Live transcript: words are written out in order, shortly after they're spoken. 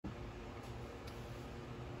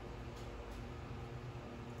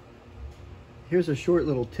Here's a short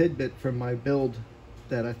little tidbit from my build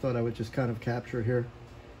that I thought I would just kind of capture here.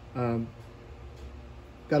 Got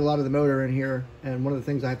a lot of the motor in here, and one of the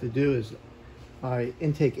things I have to do is my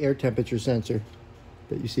intake air temperature sensor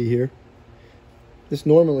that you see here. This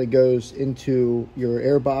normally goes into your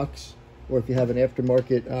air box, or if you have an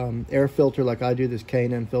aftermarket air filter like I do, this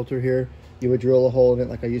K&N filter here, you would drill a hole in it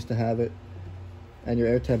like I used to have it, and your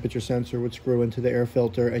air temperature sensor would screw into the air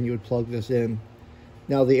filter, and you would plug this in.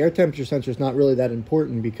 Now, the air temperature sensor is not really that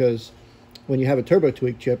important, because when you have a turbo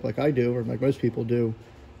tweak chip like I do, or like most people do,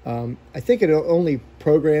 I think it only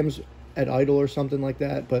programs at idle or something like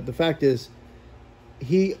that, but the fact is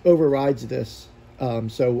he overrides this.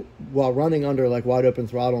 So while running under like wide open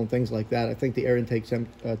throttle and things like that, I think the air intake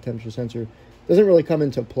temperature sensor doesn't really come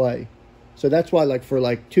into play. So that's why, like, for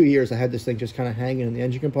like 2 years I had this thing just kind of hanging in the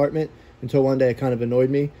engine compartment, until one day it kind of annoyed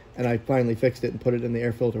me and I finally fixed it and put it in the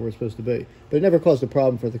air filter where it's supposed to be. But it never caused a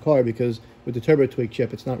problem for the car, because with the turbo tweak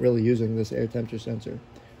chip it's not really using this air temperature sensor.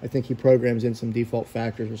 I think he programs in some default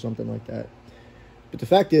factors or something like that. But the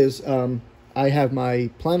fact is, I have my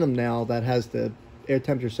Plenum now that has the air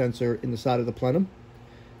temperature sensor in the side of the Plenum.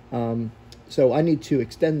 So I need to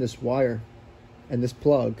extend this wire and this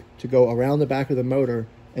plug to go around the back of the motor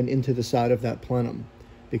and into the side of that Plenum.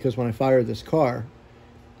 Because when I fire this car,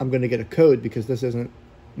 I'm going to get a code, because this isn't,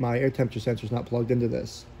 my air temperature sensor is not plugged into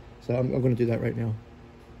this. So I'm going to do that right now.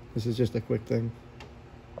 This is just a quick thing.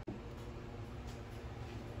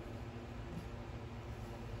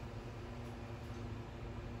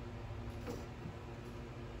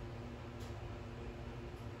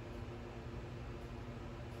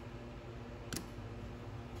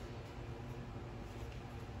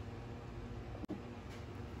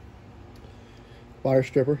 Wire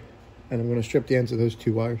stripper, and I'm going to strip the ends of those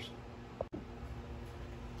 2 wires. I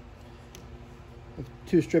have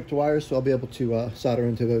 2 stripped wires, so I'll be able to solder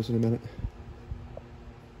into those in a minute.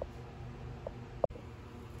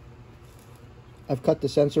 I've cut the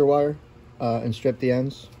sensor wire and stripped the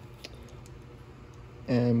ends,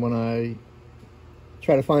 and when I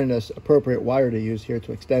try to find this appropriate wire to use here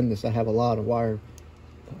to extend this, I have a lot of wire,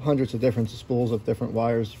 hundreds of different spools of different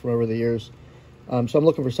wires from over the years. So I'm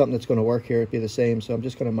looking for something that's going to work here. It'd be the same, so I'm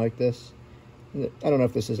just going to mic this. I don't know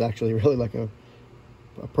if this is actually really like a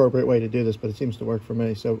appropriate way to do this, but it seems to work for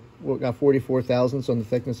me. So we've got 44 thousandths on the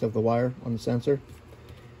thickness of the wire on the sensor.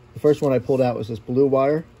 The first one I pulled out was this blue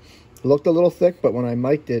wire. It looked a little thick, but when I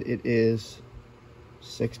mic'd it, it is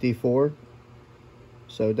 64.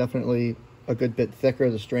 So definitely a good bit thicker.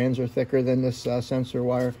 The strands are thicker than this sensor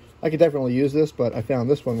wire. I could definitely use this, but I found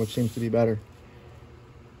this one, which seems to be better.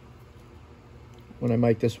 When I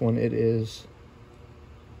mic this one, it is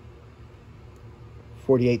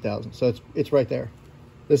 48 thousandths. So it's right there.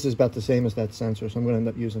 This is about the same as that sensor, so I'm going to end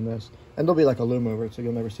up using this. And there'll be like a loom over it, so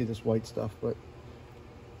you'll never see this white stuff. But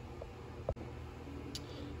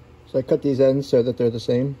so I cut these ends so that they're the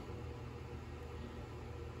same.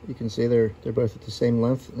 You can see they're both at the same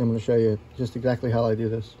length. And I'm going to show you just exactly how I do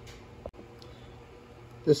this.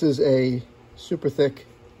 This is a super thick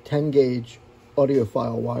 10 gauge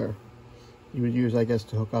audiophile wire. You would use, I guess,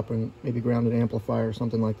 to hook up and maybe ground an amplifier or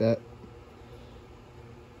something like that.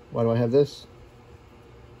 Why do I have this?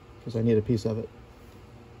 Because I need a piece of it.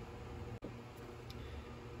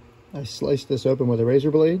 I sliced this open with a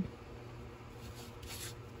razor blade.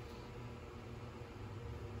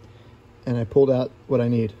 And I pulled out what I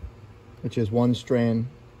need, which is 1 strand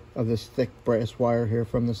of this thick brass wire here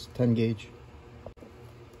from this 10 gauge.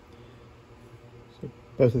 So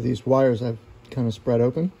both of these wires I've kind of spread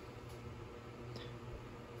open.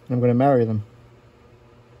 I'm going to marry them.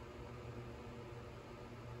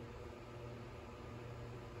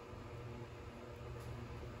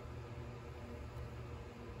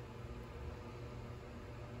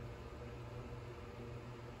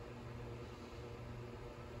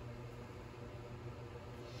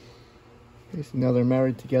 Okay, so now they're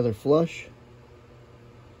married together flush.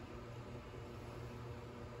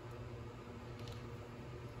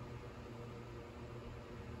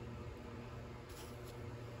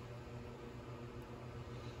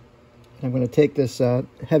 I'm going to take this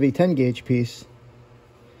heavy 10 gauge piece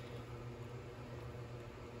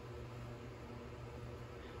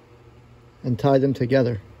and tie them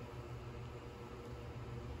together.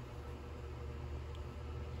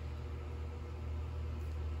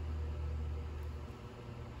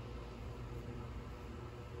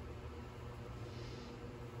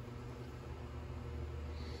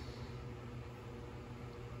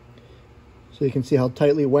 So you can see how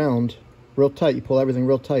tightly wound, real tight. You pull everything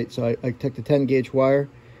real tight. So I took the 10 gauge wire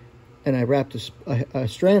and I wrapped a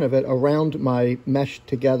strand of it around my meshed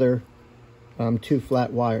together two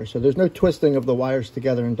flat wires. So there's no twisting of the wires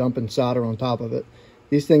together and dumping solder on top of it.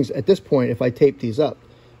 These things, at this point, if I tape these up,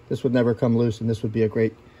 this would never come loose, and this would be a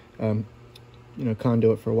great, you know,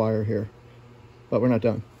 conduit for wire here. But we're not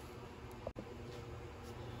done.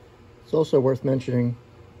 It's also worth mentioning,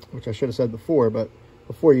 which I should have said before, but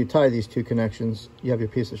before you tie these two connections, you have your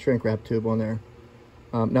piece of shrink wrap tube on there.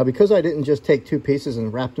 Now, because I didn't just take two pieces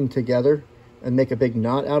and wrap them together and make a big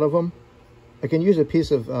knot out of them, I can use a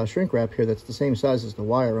piece of shrink wrap here that's the same size as the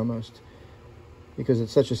wire almost. Because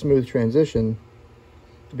it's such a smooth transition,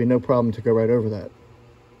 there'd be no problem to go right over that.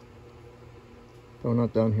 But we're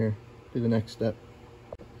not done here. Do the next step.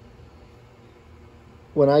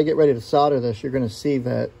 When I get ready to solder this, you're going to see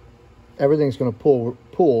that everything's going to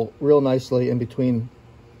pull real nicely in between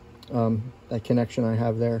that connection I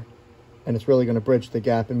have there. And it's really going to bridge the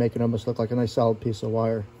gap and make it almost look like a nice solid piece of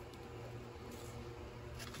wire.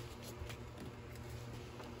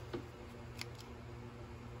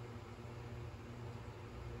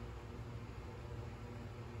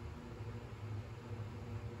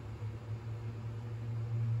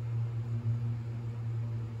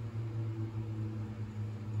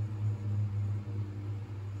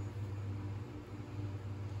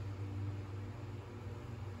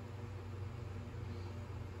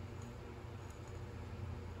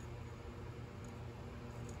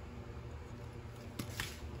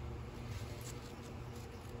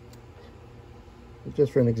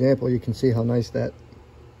 Just for an example, you can see how nice that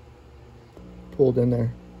pulled in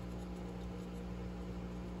there.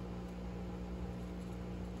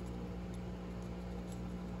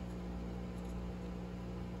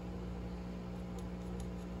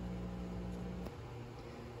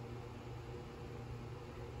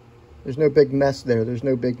 There's no big mess there. There's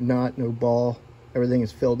no big knot, no ball. Everything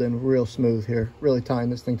is filled in real smooth here. Really tying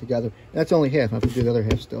this thing together. And that's only half. I have to do the other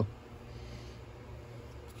half still.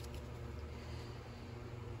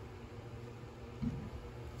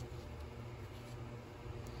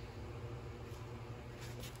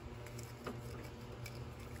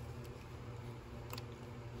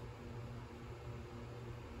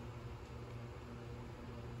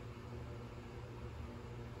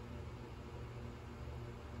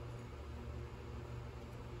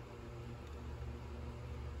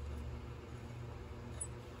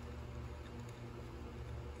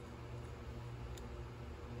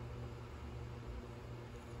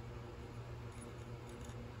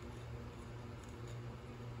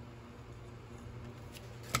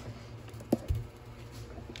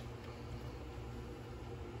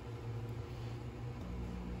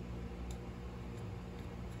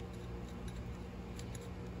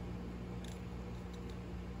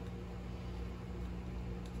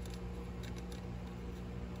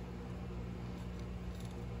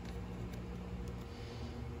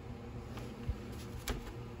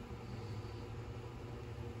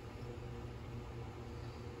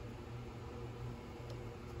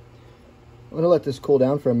 I'm going to let this cool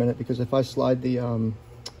down for a minute, because if I slide the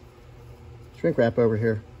shrink wrap over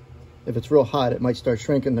here, if it's real hot, it might start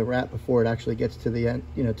shrinking the wrap before it actually gets to the end,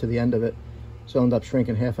 you know, to the end of it. So I'll end up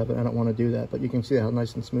shrinking half of it. I don't want to do that, but you can see how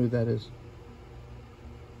nice and smooth that is.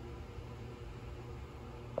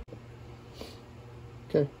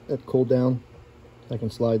 Okay, that cooled down. I can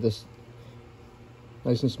slide this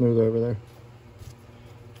nice and smooth over there.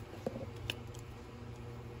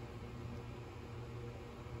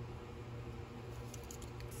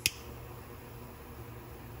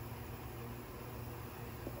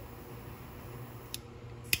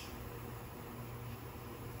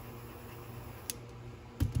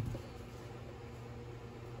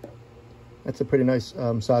 That's a pretty nice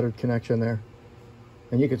soldered connection there,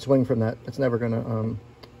 and you could swing from that. It's never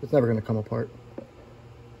gonna come apart.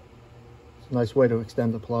 It's a nice way to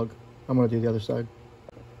extend the plug. I'm gonna do the other side.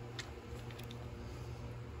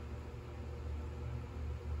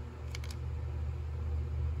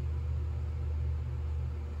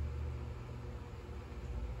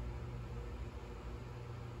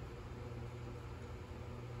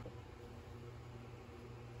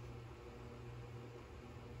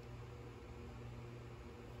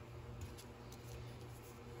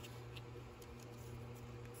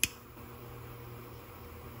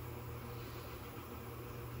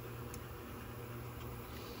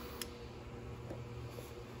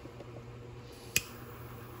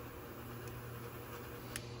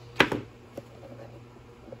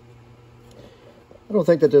 I don't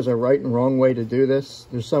think that there's a right and wrong way to do this.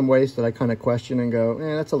 There's some ways that I kind of question and go,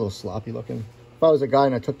 that's a little sloppy looking. If I was a guy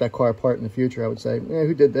and I took that car apart in the future, I would say,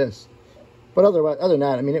 who did this? But other than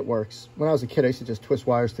that, I mean, it works. When I was a kid, I used to just twist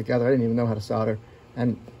wires together. I didn't even know how to solder.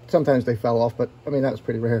 And sometimes they fell off, but I mean, that was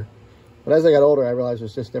pretty rare. But as I got older, I realized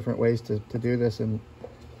there's just different ways to do this, and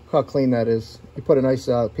look how clean that is. You put a nice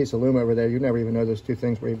piece of loom over there, you never even know those two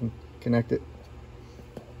things were even connected.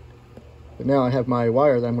 But now I have my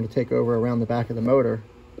wire that I'm going to take over around the back of the motor.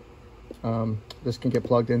 This can get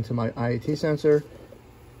plugged into my IAT sensor.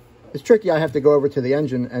 It's tricky. I have to go over to the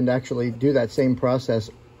engine and actually do that same process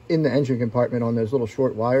in the engine compartment on those little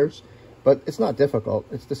short wires. But it's not difficult.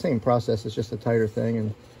 It's the same process. It's just a tighter thing,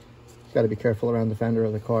 and you've got to be careful around the fender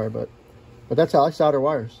of the car. But that's how I solder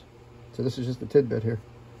wires. So this is just a tidbit here.